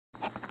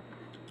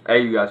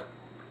Hey you guys,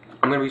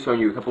 I'm going to be showing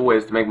you a couple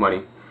ways to make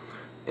money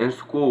in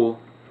school,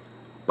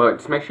 but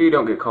just make sure you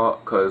don't get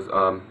caught, because,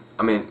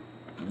 I mean,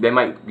 they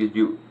might give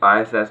you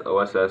ISS,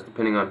 OSS,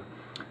 depending on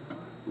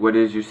what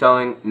it is you're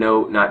selling.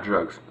 No, not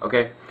drugs,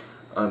 okay?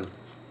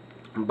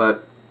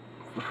 But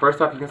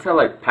first off, you can sell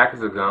like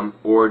packets of gum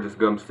or just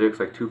gum sticks,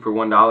 like 2 for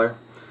 $1.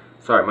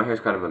 Sorry, my hair's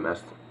kind of a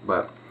mess,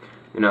 but,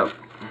 you know,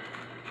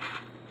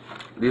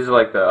 these are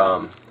like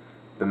the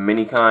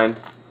mini kind,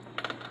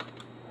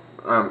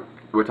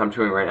 which I'm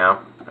chewing right now.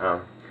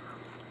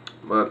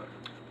 But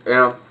you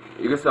know,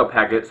 you can sell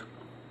packets.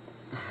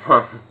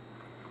 You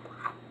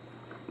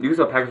can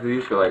sell packets of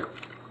these for like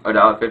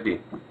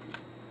 $1.50,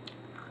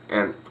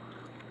 and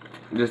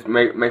just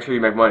make sure you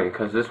make money,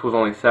 because this was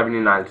only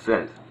 79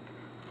 cents.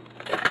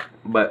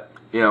 But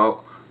you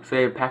know,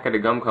 say a packet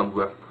of gum comes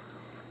with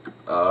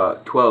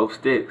 12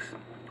 sticks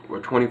or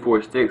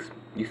 24 sticks.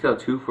 You sell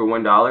 2 for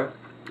 $1,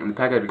 and the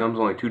packet of gum is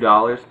only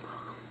 $2.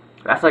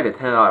 That's like a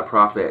 $10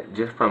 profit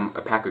just from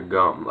a pack of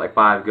gum, like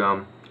 5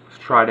 gum,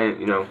 Trident,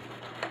 you know,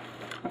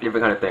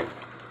 different kind of thing.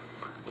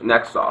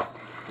 Next off,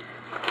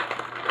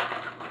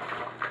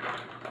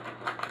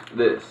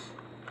 this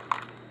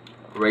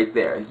right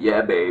there,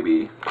 yeah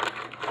baby.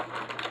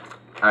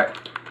 Alright,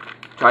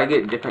 try to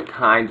get different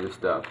kinds of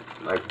stuff,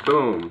 like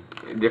boom,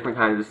 different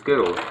kinds of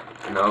Skittles,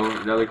 you know,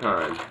 another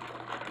kind,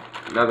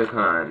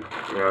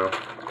 you know,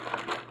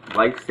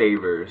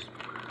 Lifesavers,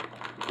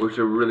 which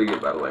are really good,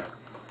 by the way.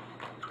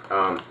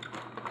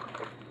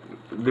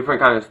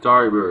 Different kind of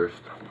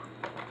Starburst.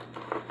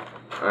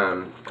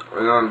 And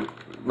then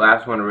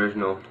last one,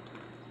 original.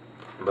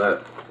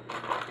 But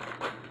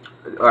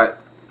alright,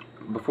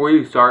 before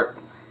you start,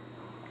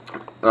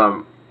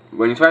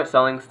 when you start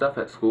selling stuff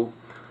at school,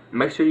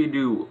 make sure you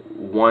do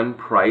one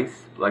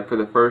price. Like for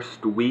the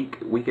first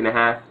week and a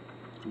half,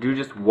 do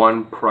just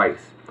one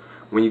price.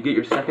 When you get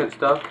your second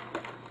stuff,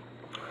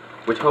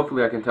 which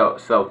hopefully I can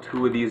sell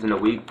 2 of these in a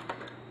week,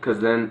 because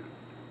then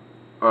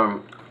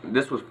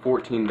this was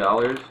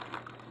 $14,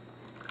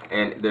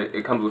 and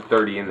it comes with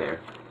 30 in there,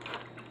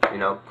 you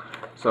know.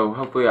 So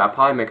hopefully I'll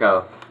probably make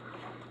a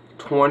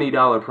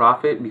 $20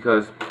 profit,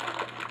 because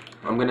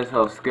I'm gonna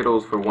sell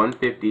Skittles for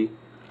 $1.50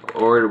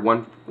 or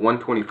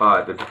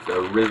 $1.25 if it's the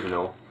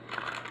original.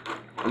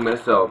 I'm gonna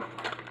sell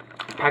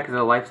packets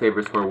of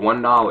Lifesavers for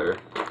 $1,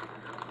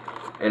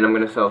 and I'm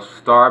gonna sell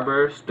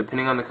Starburst,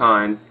 depending on the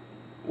kind.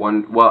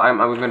 I'm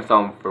gonna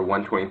sell them for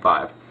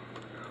 $1.25.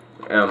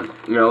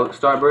 You know,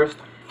 Starburst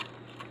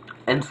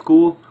in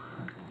school,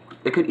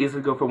 it could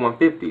easily go for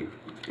 $1.50.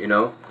 You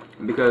know,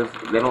 because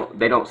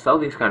they don't sell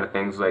these kind of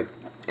things like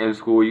in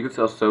school. You could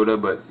sell soda,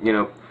 but you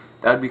know,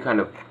 that would be kind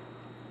of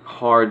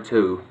hard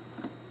to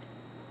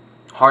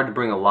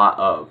bring a lot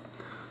of.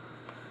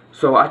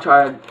 So I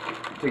tried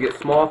to get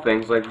small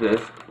things like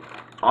this.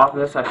 Off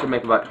this, I should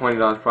make about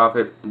 $20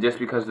 profit, just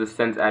because the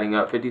cents adding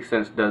up. 50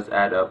 cents does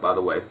add up, by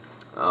the way.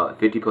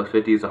 50 plus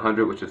 50 is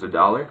 100, which is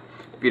 $1.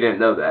 If you didn't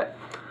know that.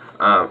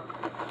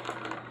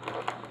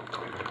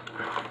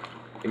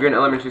 If you're in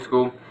elementary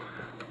school,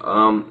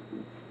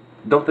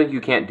 don't think you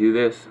can't do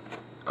this.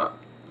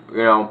 You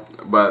know,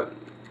 but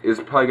it's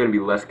probably going to be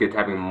less kids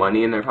having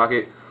money in their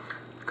pocket,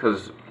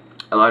 because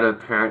a lot of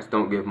parents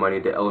don't give money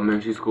to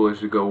elementary schoolers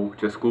to go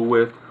to school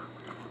with,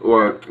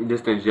 or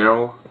just in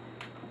general.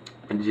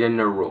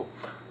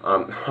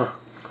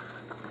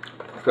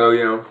 So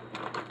you know,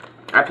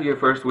 after your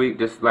first week,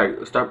 just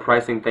like start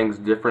pricing things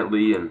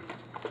differently, and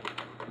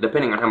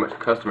depending on how much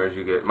customers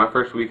you get. My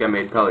first week I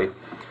made probably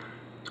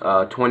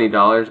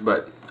 $20,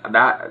 but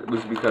that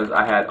was because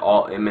I had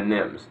all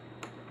M&Ms.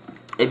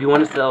 If you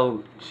want to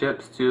sell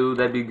chips too,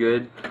 that'd be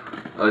good.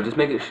 Just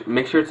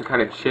make sure it's the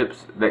kind of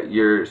chips that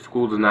your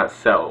school does not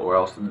sell, or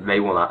else they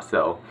will not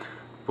sell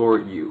for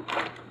you.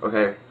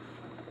 Okay.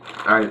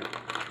 Alright.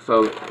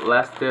 So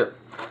last tip,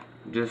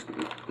 just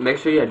make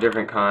sure you have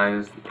different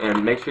kinds,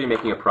 and make sure you're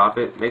making a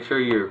profit. Make sure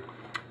you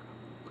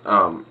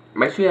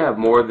have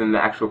more than the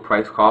actual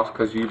price cost,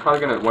 because you're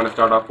probably gonna want to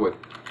start off with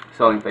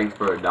selling things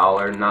for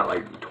 $1, not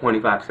like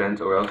 25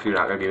 cents, or else you're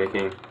not gonna be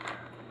making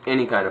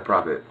any kind of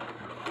profit.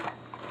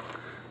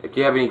 If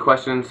you have any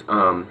questions,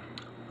 I'm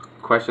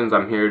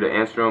here to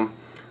answer them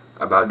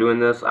about doing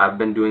this. I've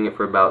been doing it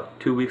for about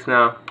 2 weeks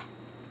now.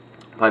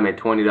 Probably made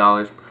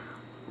 $20,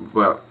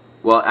 but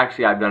well,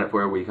 actually, I've done it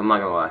for a week. I'm not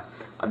gonna lie.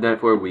 I've done it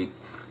for a week,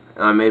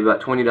 and I made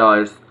about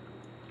 $20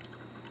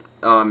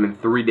 in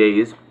 3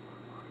 days.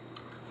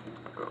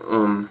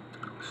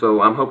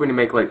 So I'm hoping to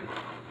make like,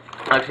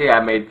 actually,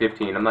 I made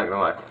 15. I'm not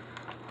gonna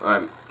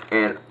lie.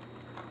 And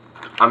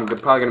I'm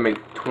probably gonna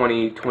make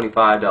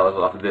 $25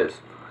 off of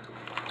this.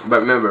 But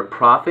remember,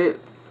 profit,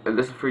 and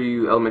this is for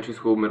you elementary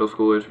school, middle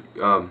schoolers,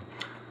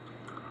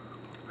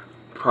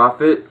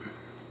 profit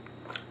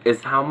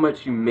is how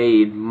much you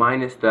made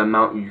minus the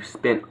amount you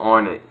spent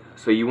on it.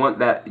 So you want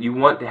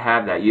to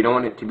have that. You don't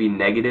want it to be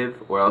negative,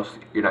 or else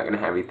you're not going to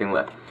have anything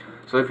left.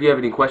 So if you have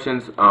any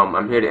questions,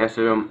 I'm here to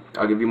answer them.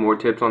 I'll give you more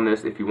tips on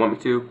this if you want me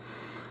to.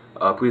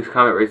 Please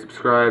comment, rate,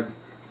 subscribe.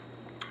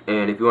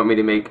 And if you want me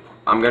to make,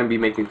 I'm going to be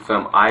making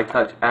some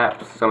iTouch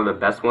apps, some of the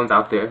best ones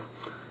out there.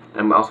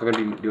 And I'm also going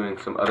to be doing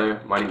some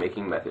other money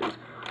making methods.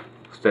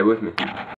 Stay with me.